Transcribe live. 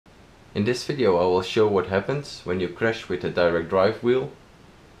In this video I will show what happens when you crash with a direct drive wheel.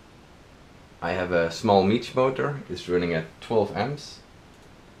 I have a small Mige motor, it's running at 12 amps.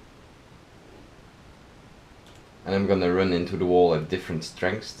 And I'm gonna run into the wall at different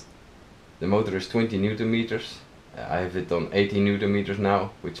strengths. The motor is 20 Newton meters. I have it on 80 Newton meters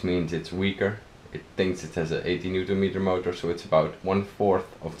now, which means it's weaker. It thinks it has an 80 Newton meter motor, so it's about 1/4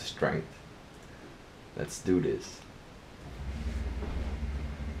 of the strength. Let's do this.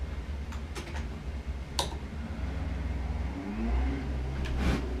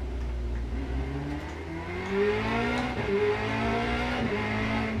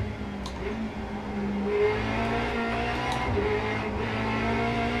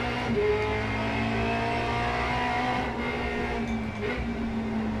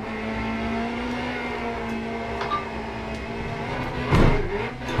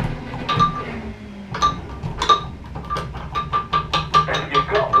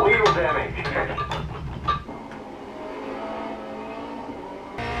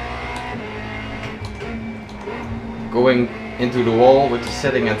 Going into the wall with the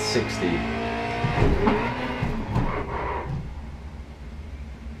setting at 60.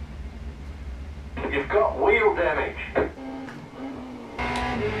 You've got wheel damage.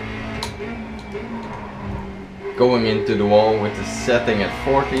 Going into the wall with the setting at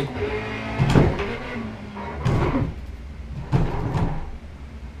 40.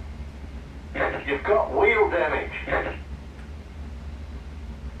 You've got wheel damage.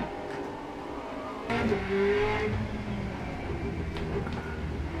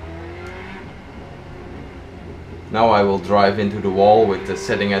 Now I will drive into the wall with the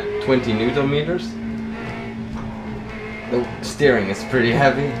setting at 20 Newton meters. The steering is pretty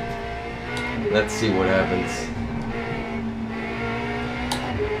heavy. Let's see what happens.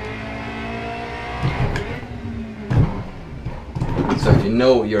 So if you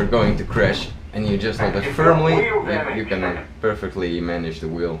know you're going to crash and you just hold it firmly, you can perfectly manage the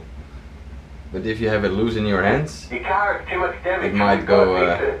wheel. But if you have it loose in your hands, it might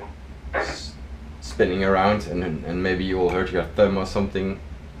go spinning around and maybe you will hurt your thumb or something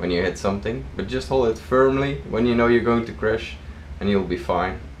when you hit something. But just hold it firmly when you know you're going to crash and you'll be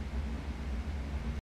fine.